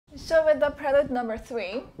So with the prelude number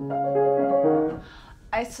 3,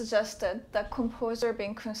 I suggested the composer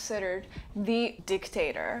being considered the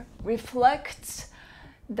dictator reflects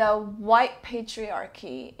the white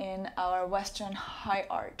patriarchy in our Western high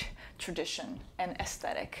art tradition and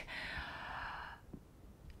aesthetic.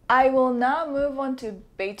 I will now move on to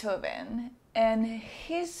Beethoven and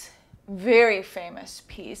his very famous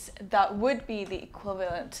piece that would be the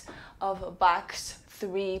equivalent of Bach's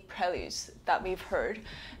 3 preludes that we've heard,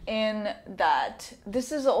 in that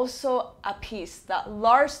this is also a piece that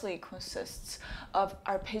largely consists of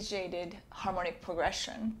arpeggiated harmonic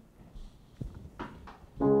progression.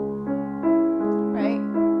 Right?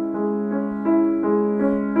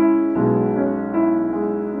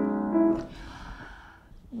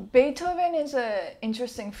 Beethoven is an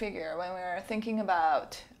interesting figure when we're thinking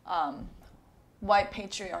about white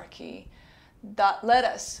patriarchy that led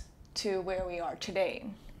us to where we are today.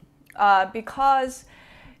 Because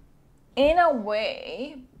in a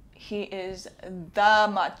way, he is the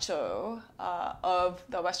macho of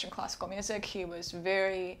the Western classical music. He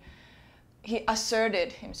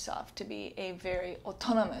asserted himself to be a very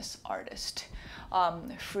autonomous artist,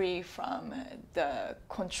 free from the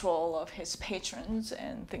control of his patrons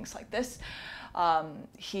and things like this.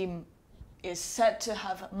 He is said to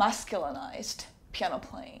have masculinized piano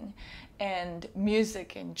playing and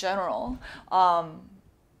music in general.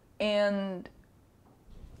 And,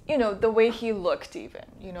 you know, the way he looked even,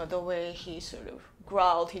 you know, the way he sort of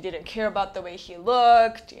growled, he didn't care about the way he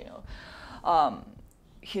looked, you know.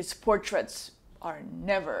 His portraits are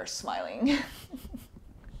never smiling.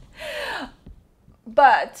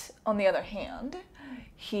 But on the other hand,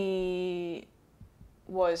 he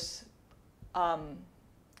was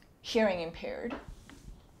hearing impaired,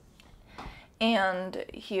 and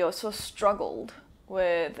he also struggled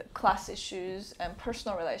with class issues and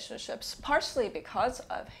personal relationships, partially because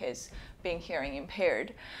of his being hearing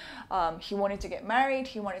impaired. He wanted to get married,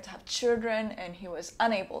 he wanted to have children, and he was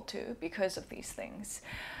unable to because of these things,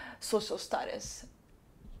 social status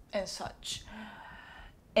and such.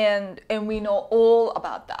 And we know all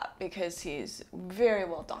about that because he's very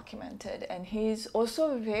well documented, and he's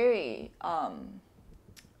also very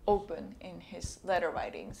open in his letter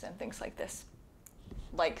writings and things like this.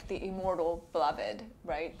 Like the immortal beloved,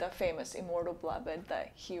 right? The famous immortal beloved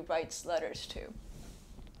that he writes letters to.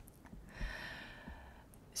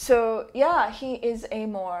 So yeah, he is a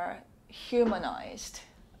more humanized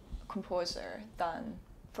composer than,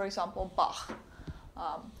 for example, Bach,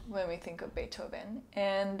 when we think of Beethoven.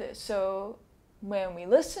 And so when we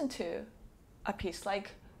listen to a piece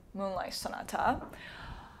like Moonlight Sonata,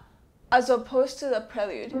 as opposed to the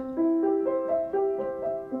prelude,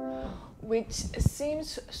 which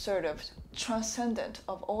seems sort of transcendent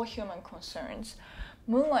of all human concerns,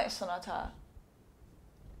 Moonlight Sonata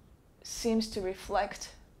seems to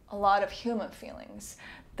reflect a lot of human feelings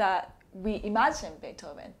that we imagine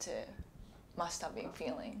Beethoven must have been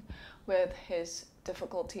feeling with his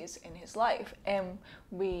difficulties in his life, and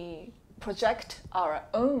we project our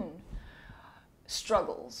own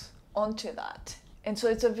struggles onto that. And so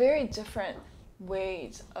it's a very different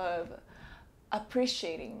ways of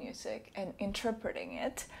appreciating music and interpreting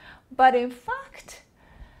it. But in fact,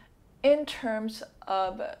 in terms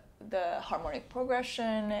of the harmonic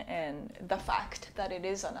progression and the fact that it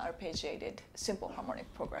is an arpeggiated simple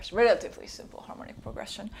harmonic progression, relatively simple harmonic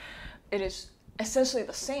progression, it is essentially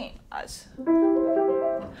the same as.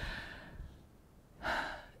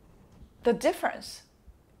 The difference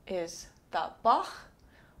is that Bach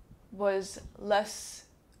was less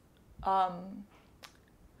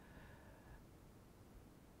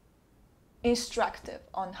instructive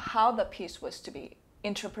on how the piece was to be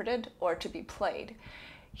interpreted or to be played.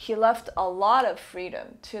 He left a lot of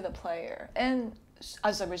freedom to the player and,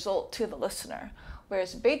 as a result, to the listener,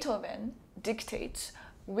 whereas Beethoven dictates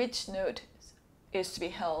which note is to be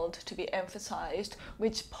held, to be emphasized,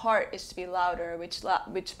 which part is to be louder,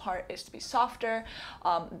 which part is to be softer.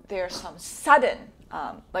 There's some sudden,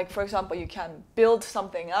 like for example, you can build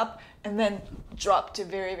something up and then drop to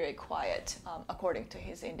very, very quiet, according to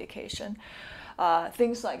his indication.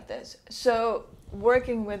 Things like this. So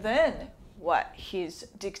working within what he's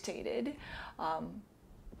dictated,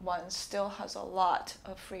 one still has a lot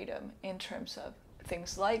of freedom in terms of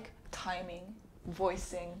things like timing,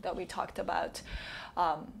 voicing that we talked about,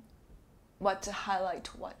 what to highlight,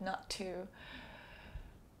 what not to.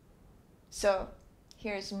 So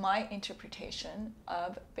here's my interpretation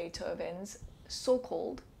of Beethoven's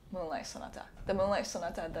so-called Moonlight Sonata. The Moonlight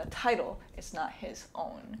Sonata, the title is not his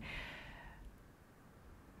own,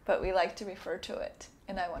 but we like to refer to it,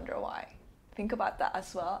 and I wonder why. think about that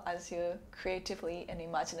as well as you creatively and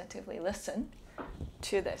imaginatively listen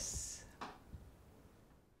to this.